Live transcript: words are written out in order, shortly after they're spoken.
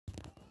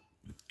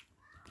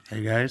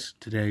Hey guys,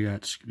 today I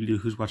got Scooby-Doo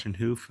Who's Watching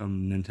Who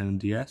from Nintendo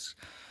DS.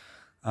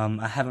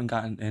 I haven't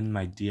gotten in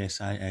my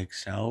DSi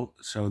XL,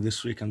 so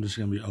this week I'm just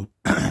gonna be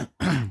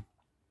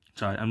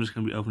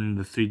opening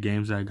the 3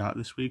 games that I got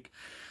this week,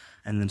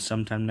 and then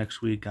sometime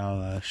next week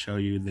I'll show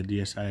you the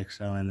DSi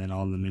XL and then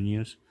all the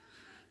menus.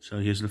 So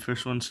here's the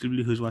first one,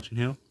 Scooby-Doo Who's Watching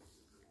Who.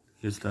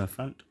 Here's the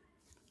front,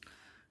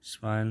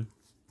 spine,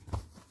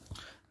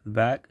 the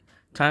back.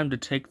 Time to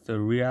take the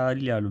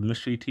reality out of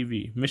Mystery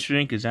TV.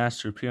 Mystery Inc. is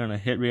asked to appear on a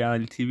hit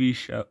reality TV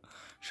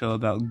show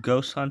about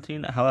ghost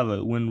hunting.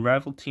 However, when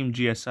rival team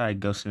GSI,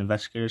 Ghost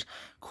Investigators,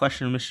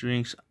 question Mystery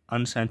Inc.'s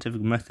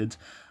unscientific methods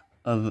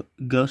of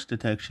ghost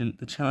detection,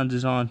 the challenge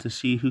is on to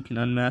see who can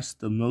unmask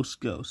the most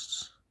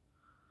ghosts.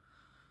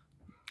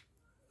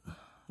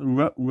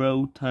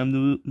 Row, time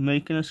to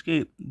make an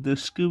escape. The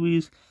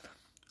Scoobies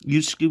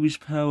use Scooby's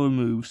power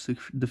moves to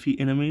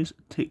defeat enemies,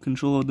 take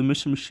control of the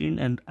mission machine,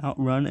 and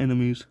outrun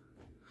enemies.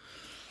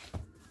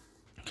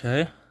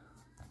 Okay,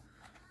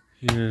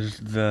 here's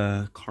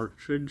the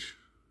cartridge,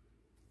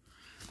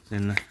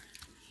 then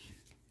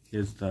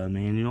here's the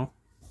manual,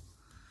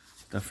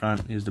 the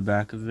front is the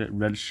back of it,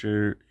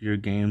 register your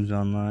games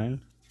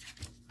online.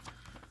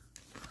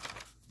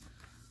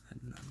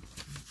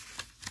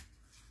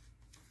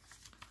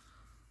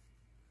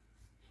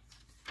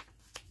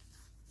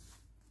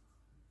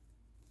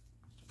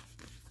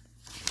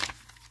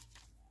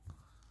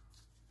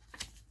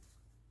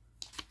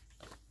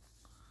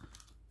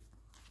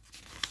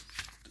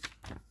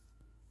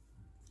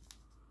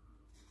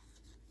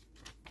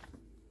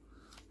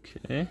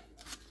 Okay.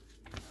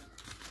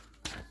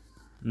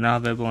 Now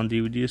available on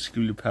DVD is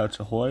Scooby-Doo Pouch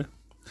Ahoy.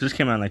 This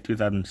came out in like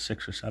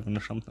 2006 or 7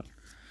 or something.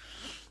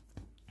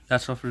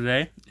 That's all for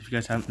today. If you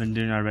guys haven't been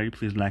doing it already,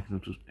 please like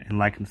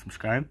and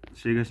subscribe.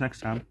 See you guys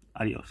next time.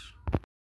 Adios.